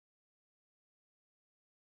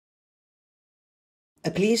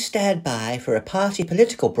Please stand by for a party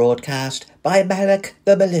political broadcast by Malach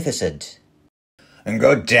the Maleficent.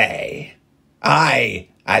 Good day. I,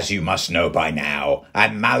 as you must know by now,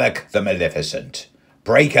 am Malach the Maleficent,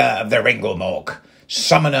 breaker of the Ringlemork,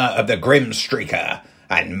 summoner of the Grim Streaker,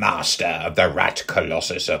 and master of the Rat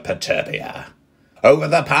Colossus of Perturbia. Over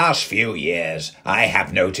the past few years, I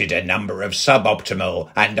have noted a number of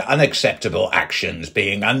suboptimal and unacceptable actions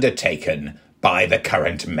being undertaken by the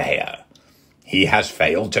current mayor. He has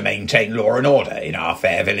failed to maintain law and order in our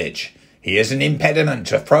fair village. He is an impediment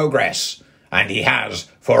to progress, and he has,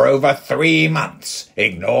 for over 3 months,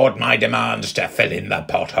 ignored my demands to fill in the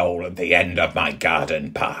pothole at the end of my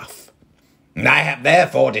garden path. I have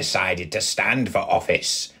therefore decided to stand for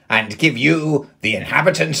office and give you, the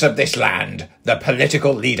inhabitants of this land, the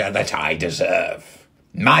political leader that I deserve.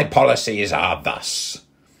 My policies are thus.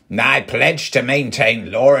 I pledge to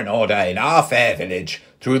maintain law and order in our fair village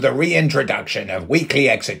through the reintroduction of weekly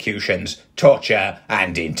executions, torture,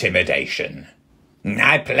 and intimidation.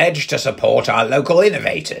 I pledge to support our local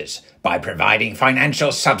innovators by providing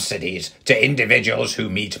financial subsidies to individuals who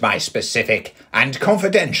meet my specific and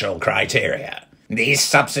confidential criteria. These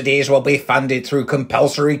subsidies will be funded through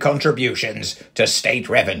compulsory contributions to state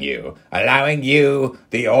revenue, allowing you,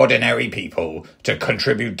 the ordinary people, to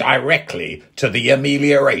contribute directly to the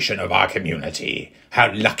amelioration of our community.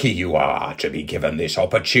 How lucky you are to be given this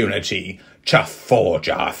opportunity to forge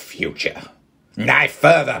our future. I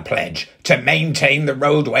further pledge to maintain the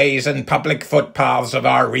roadways and public footpaths of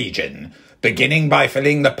our region, beginning by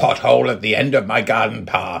filling the pothole at the end of my garden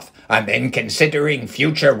path and then considering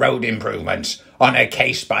future road improvements on a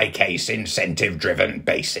case-by-case incentive-driven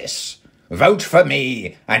basis. Vote for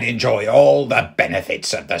me and enjoy all the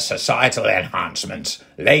benefits of the societal enhancements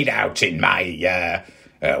laid out in my,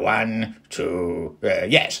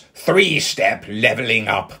 3-step levelling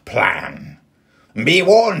up plan. Be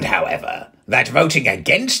warned, however, that voting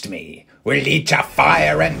against me will lead to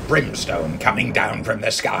fire and brimstone coming down from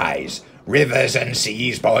the skies, rivers and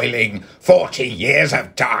seas boiling, 40 years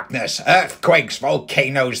of darkness, earthquakes,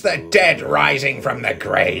 volcanoes, the dead rising from the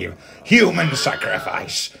grave, human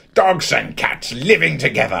sacrifice, dogs and cats living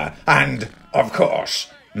together, and, of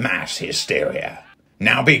course, mass hysteria.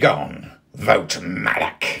 Now be gone. Vote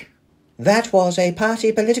Malach. That was a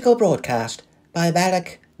party political broadcast by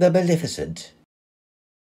Malach the Maleficent.